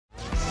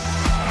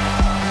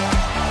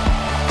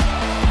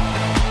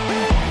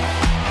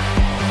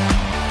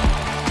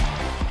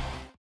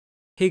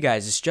Hey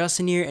guys, it's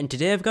Justin here, and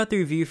today I've got the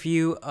review for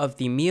you of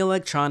the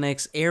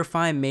MEElectronics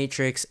Air-Fi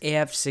Matrix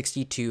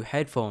AF62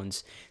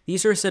 headphones.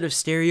 These are a set of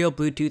stereo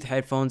Bluetooth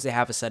headphones. They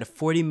have a set of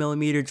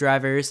 40mm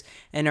drivers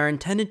and are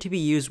intended to be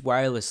used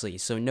wirelessly,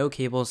 so no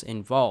cables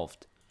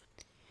involved.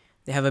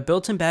 They have a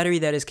built-in battery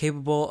that is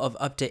capable of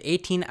up to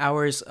 18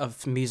 hours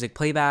of music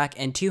playback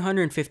and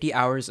 250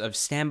 hours of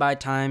standby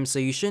time, so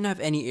you shouldn't have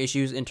any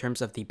issues in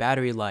terms of the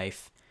battery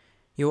life.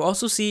 You'll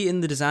also see in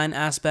the design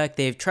aspect,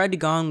 they've tried to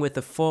go on with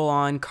a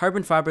full-on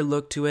carbon fiber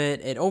look to it.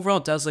 It overall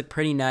does look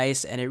pretty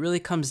nice, and it really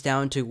comes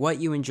down to what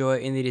you enjoy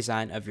in the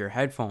design of your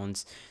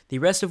headphones. The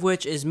rest of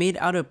which is made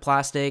out of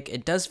plastic.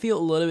 It does feel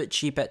a little bit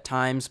cheap at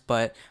times,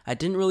 but I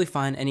didn't really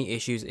find any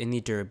issues in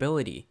the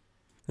durability.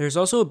 There's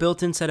also a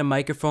built-in set of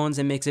microphones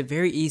that makes it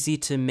very easy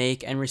to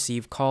make and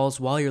receive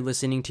calls while you're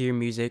listening to your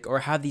music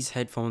or have these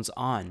headphones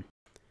on.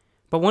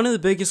 But one of the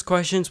biggest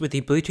questions with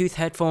the Bluetooth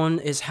headphone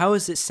is how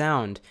does it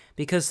sound?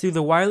 Because through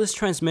the wireless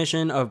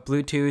transmission of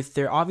Bluetooth,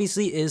 there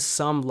obviously is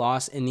some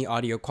loss in the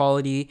audio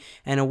quality,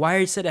 and a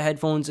wired set of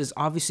headphones is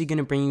obviously going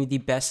to bring you the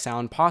best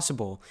sound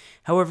possible.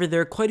 However,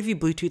 there are quite a few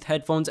Bluetooth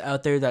headphones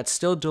out there that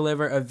still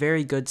deliver a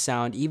very good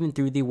sound even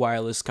through the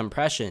wireless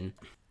compression.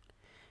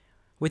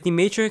 With the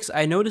Matrix,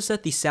 I noticed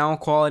that the sound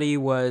quality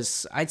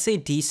was, I'd say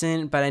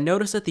decent, but I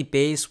noticed that the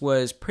bass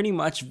was pretty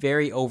much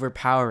very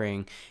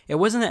overpowering. It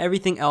wasn't that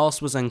everything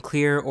else was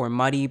unclear or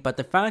muddy, but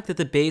the fact that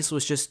the bass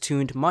was just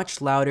tuned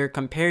much louder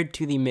compared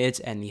to the mids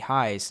and the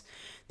highs.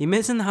 The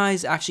mids and the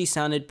highs actually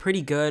sounded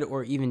pretty good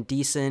or even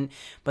decent,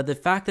 but the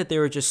fact that they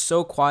were just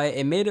so quiet,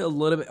 it made it a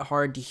little bit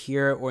hard to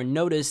hear or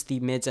notice the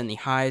mids and the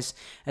highs,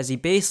 as the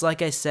bass,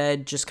 like I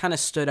said, just kind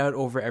of stood out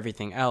over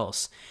everything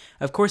else.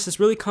 Of course, this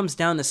really comes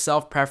down to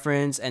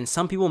self-preference, and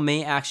some people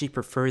may actually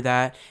prefer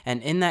that,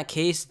 and in that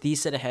case,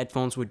 these set of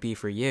headphones would be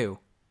for you.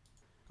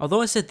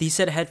 Although I said these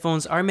set of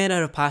headphones are made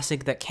out of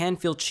plastic that can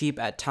feel cheap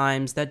at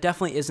times, that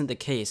definitely isn't the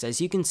case.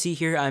 As you can see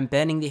here, I'm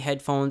bending the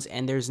headphones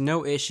and there's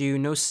no issue,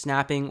 no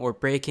snapping or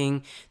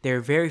breaking. They're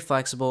very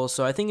flexible,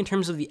 so I think in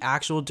terms of the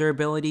actual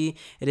durability,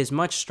 it is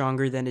much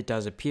stronger than it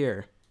does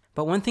appear.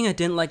 But one thing I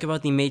didn't like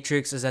about the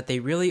Matrix is that they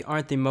really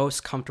aren't the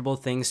most comfortable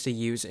things to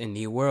use in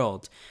the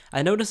world.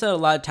 I noticed that a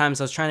lot of times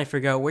I was trying to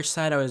figure out which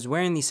side I was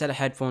wearing these set of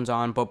headphones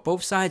on, but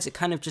both sides it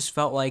kind of just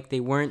felt like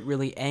they weren't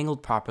really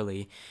angled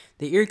properly.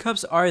 The ear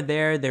cups are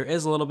there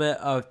is a little bit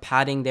of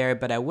padding there,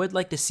 but I would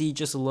like to see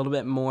just a little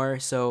bit more.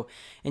 So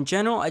in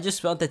general, I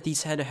just felt that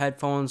these set of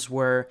headphones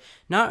were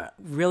not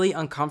really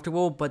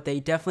uncomfortable, but they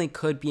definitely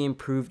could be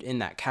improved in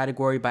that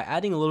category by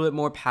adding a little bit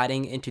more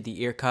padding into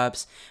the ear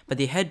cups. But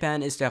the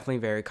headband is definitely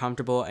very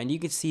comfortable, and you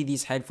can see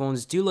these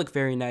headphones do look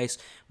very nice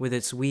with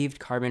its weaved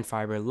carbon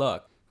fiber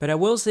look. But I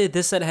will say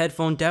this set of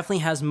headphone definitely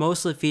has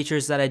most of the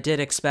features that I did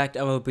expect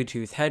of a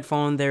Bluetooth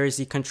headphone. There is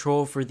the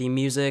control for the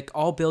music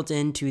all built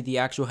into the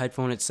actual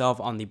headphone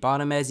itself on the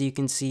bottom, as you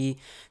can see,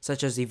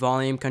 such as the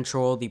volume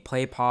control, the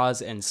play,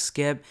 pause, and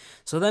skip.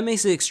 So that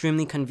makes it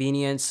extremely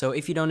convenient. So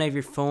if you don't have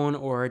your phone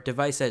or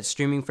device that's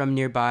streaming from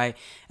nearby,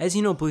 as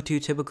you know,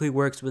 Bluetooth typically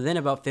works within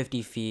about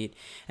 50 feet.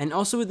 And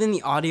also within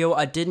the audio,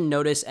 I didn't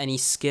notice any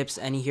skips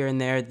any here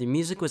and there. The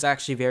music was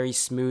actually very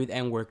smooth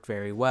and worked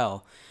very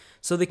well.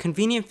 So the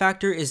convenient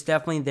factor is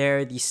definitely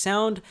there. The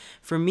sound,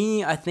 for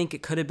me, I think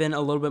it could have been a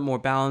little bit more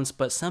balanced,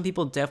 but some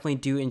people definitely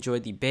do enjoy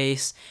the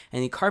bass,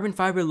 and the carbon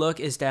fiber look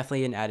is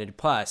definitely an added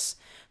plus.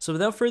 So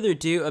without further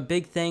ado, a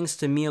big thanks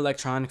to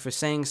MEElectronics for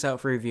sending this out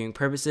for reviewing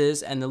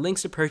purposes, and the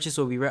links to purchase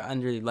will be right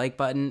under the like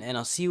button, and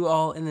I'll see you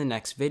all in the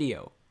next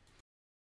video.